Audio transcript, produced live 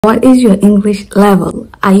What is your English level?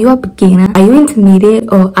 Are you a beginner? Are you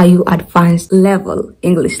intermediate? Or are you advanced level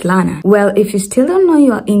English learner? Well, if you still don't know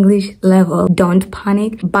your English level, don't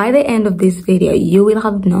panic. By the end of this video, you will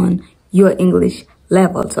have known your English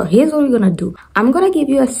level. So here's what we're gonna do. I'm gonna give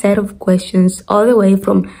you a set of questions all the way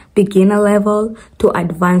from beginner level to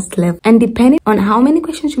advanced level. And depending on how many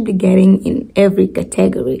questions you'll be getting in every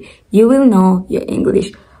category, you will know your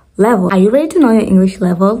English level. Are you ready to know your English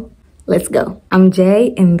level? Let's go. I'm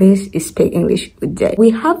Jay and this is Speak English with Jay. We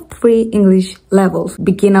have 3 English levels: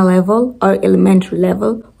 beginner level or elementary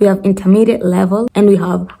level, we have intermediate level, and we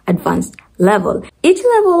have advanced level. Each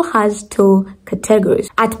level has 2 categories.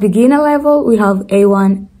 At beginner level, we have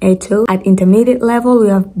A1, A2. At intermediate level, we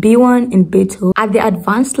have B1 and B2. At the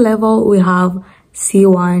advanced level, we have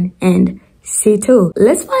C1 and C2.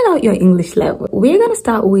 Let's find out your English level. We're gonna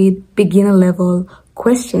start with beginner level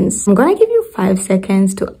questions. I'm gonna give you 5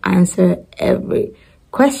 seconds to answer every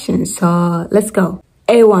question. So let's go.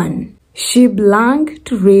 A1. She blank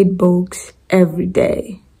to read books every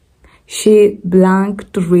day. She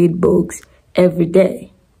blank to read books every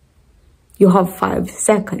day. You have 5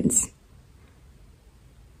 seconds.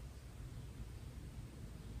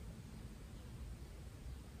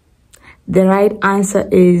 The right answer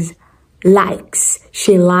is likes.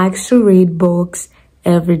 She likes to read books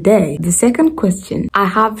every day. The second question. I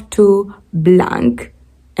have 2 blank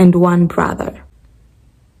and 1 brother.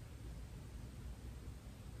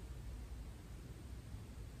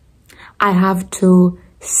 I have 2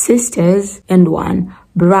 sisters and 1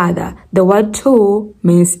 brother. The word 2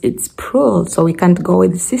 means it's plural, so we can't go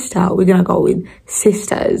with sister. We're gonna go with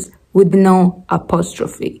sisters with no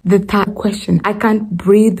apostrophe. The third question. I can't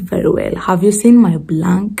breathe very well. Have you seen my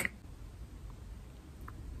blank?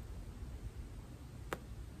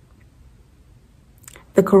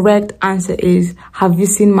 The correct answer is, have you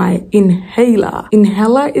seen my inhaler?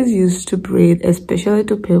 Inhaler is used to breathe, especially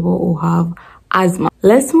to people who have asthma.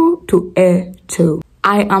 Let's move to A2.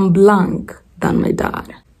 I am blank than my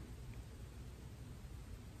dad.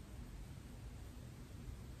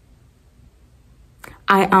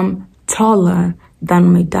 I am taller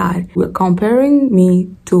than my dad. We're comparing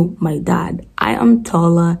me to my dad. I am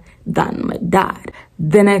taller than my dad.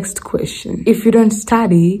 The next question. If you don't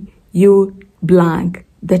study, you blank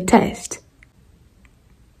the test.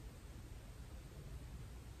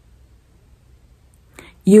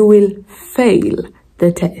 You will fail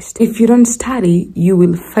the test. If you don't study, you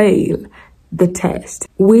will fail the test.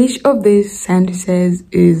 Which of these sentences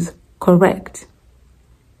is correct?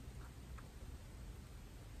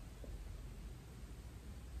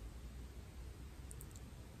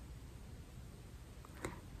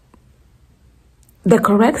 The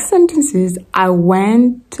correct sentence is, I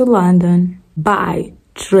went to London by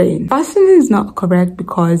train. First sentence is not correct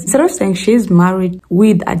because instead of saying she's married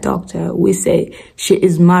with a doctor, we say she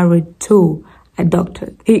is married to a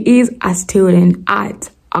doctor. He is a student at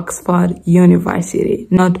Oxford University,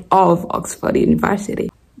 not of Oxford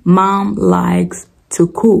University. Mom likes to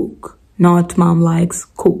cook, not mom likes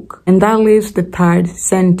cook. And that leaves the third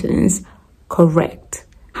sentence correct.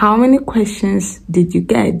 How many questions did you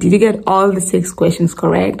get? Did you get all the 6 questions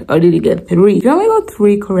correct, or did you get 3? If you only got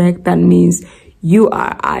 3 correct, that means you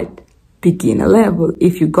are at beginner level.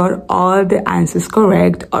 If you got all the answers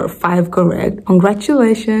correct or 5 correct,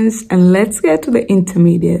 congratulations, and let's get to the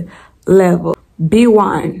intermediate level.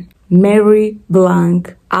 B1. Mary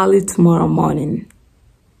blank early tomorrow morning.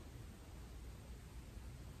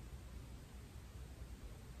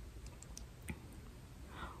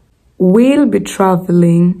 Will be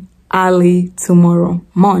traveling early tomorrow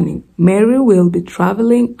morning. Mary will be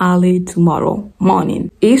traveling early tomorrow morning.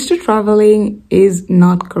 Is to traveling is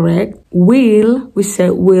not correct. Will, we say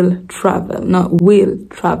will travel, not will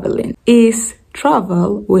traveling. Is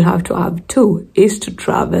travel, we have to have 2. Is to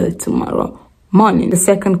travel tomorrow morning. The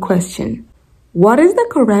second question. What is the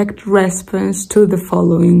correct response to the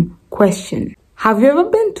following question? Have you ever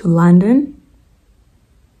been to London?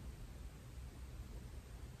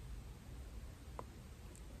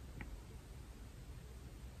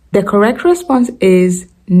 The correct response is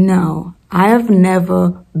no. I have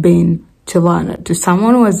never been to London. To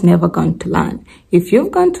someone who has never gone to London. If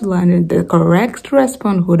you've gone to London, the correct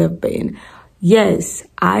response would have been, yes,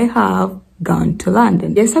 I have gone to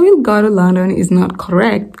London. Yes, I will go to London is not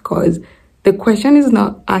correct because the question is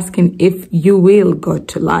not asking if you will go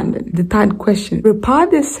to London. The third question.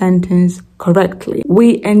 Repeat this sentence correctly.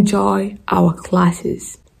 We enjoy our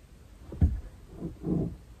classes.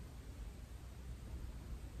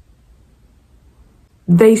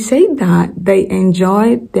 They say that they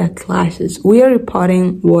enjoyed their classes. We are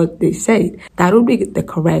reporting what they said. That would be the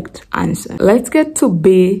correct answer. Let's get to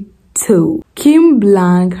B2. Kim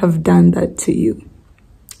Blanc have done that to you,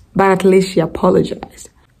 but at least she apologized.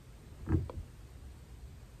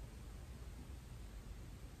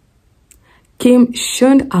 Kim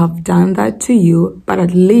shouldn't have done that to you, but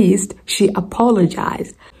at least she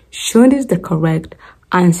apologized. Should is the correct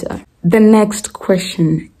answer. The next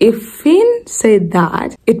question. If Finn said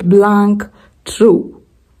that, it blank true.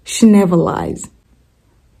 She never lies.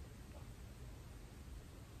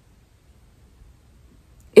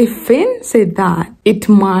 If Finn said that, it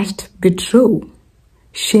must be true.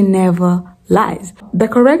 She never lies. The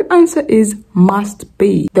correct answer is must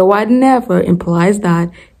be. The word never implies that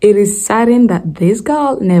it is certain that this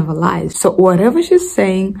girl never lies. So whatever she's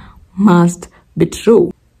saying must be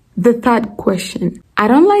true. The third question. I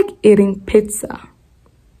don't like eating pizza.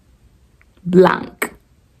 Blank.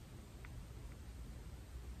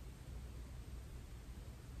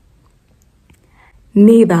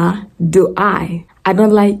 Neither do I. I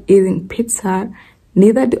don't like eating pizza.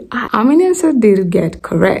 Neither do I. How many answers did you get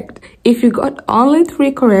correct? If you got only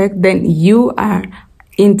 3 correct, then you are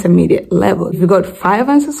intermediate level. If you got 5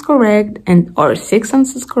 answers correct or 6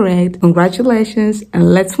 answers correct, congratulations,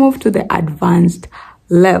 and let's move to the advanced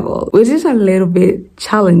level, which is a little bit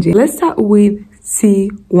challenging. Let's start with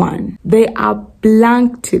C1. They are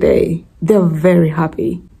blank today. They're very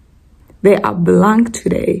happy. They are blank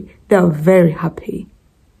today. They're very happy.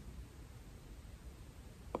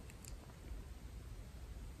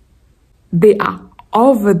 They are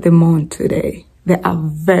over the moon today. They are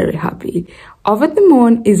very happy. Over the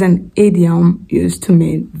moon is an idiom used to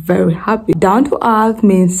mean very happy. Down to earth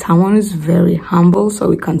means someone is very humble, so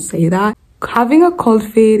we can say that. Having a cold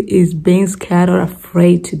feet is being scared or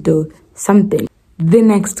afraid to do something. The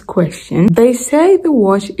next question. They say the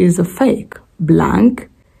watch is a fake. Blank.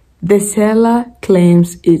 The seller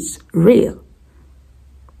claims it's real.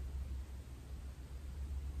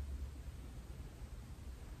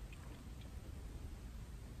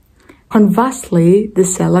 Conversely, the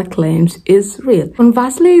seller claims it's real.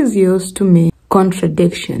 Conversely is used to mean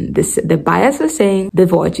contradiction. The buyers are saying the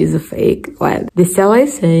watch is a fake, while the seller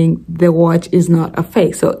is saying the watch is not a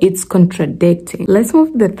fake. So it's contradicting. Let's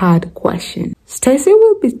move to the third question. Stacy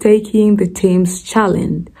will be taking the team's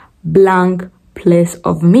challenge. Blank place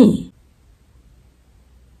of me.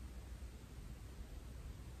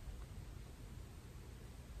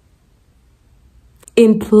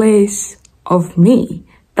 In place of me.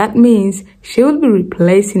 That means she will be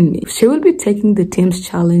replacing me. She will be taking the team's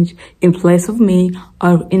challenge in place of me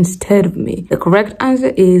or instead of me. The correct answer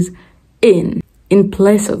is in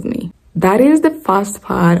place of me. That is the first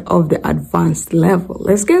part of the advanced level.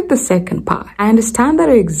 Let's get the second part. I understand that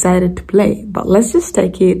you're excited to play, but let's just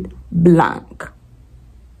take it blank.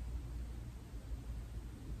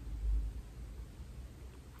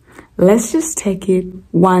 Let's just take it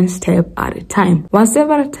one step at a time. One step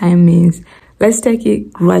at a time means let's take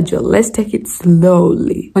it gradual. Let's take it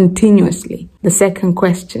slowly, continuously. The second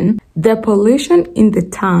question. The pollution in the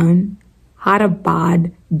town had a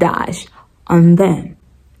bad dash on them.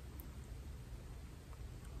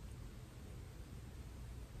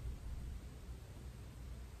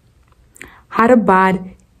 Had a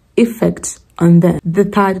bad effect on them. The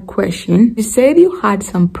third question. You said you had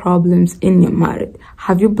some problems in your marriage.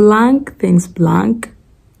 Have you blank things blank?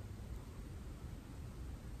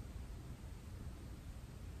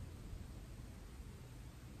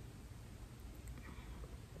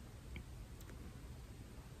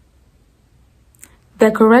 The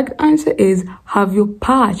correct answer is, have you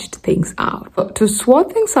patched things up? To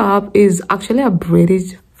swat things up is actually a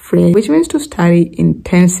British phrase which means to study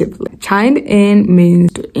intensively. Chimed in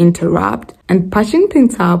means to interrupt, and patching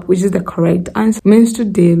things up, which is the correct answer, means to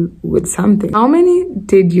deal with something. How many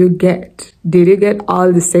did you get? Did you get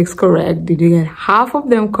all the 6 correct? Did you get half of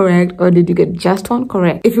them correct, or did you get just 1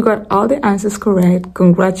 correct? If you got all the answers correct,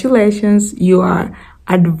 congratulations, you are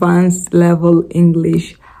advanced level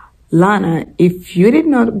English learner. If you did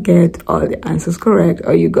not get all the answers correct,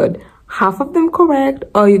 or you got half of them correct,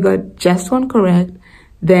 or you got just 1 correct,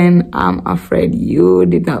 then I'm afraid you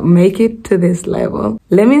did not make it to this level.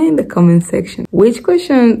 Let me know in the comment section which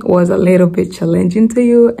question was a little bit challenging to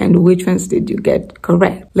you and which ones did you get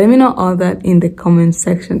correct. Let me know all that in the comment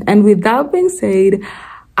section. And with that being said,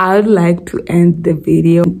 I would like to end the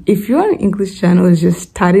video. If you're an English channel who's just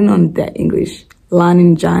starting on the English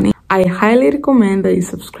learning journey, I highly recommend that you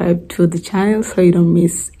subscribe to the channel so you don't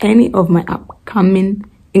miss any of my upcoming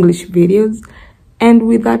English videos. And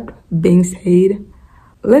with that being said,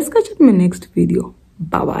 let's catch up in my next video.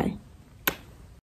 Bye bye.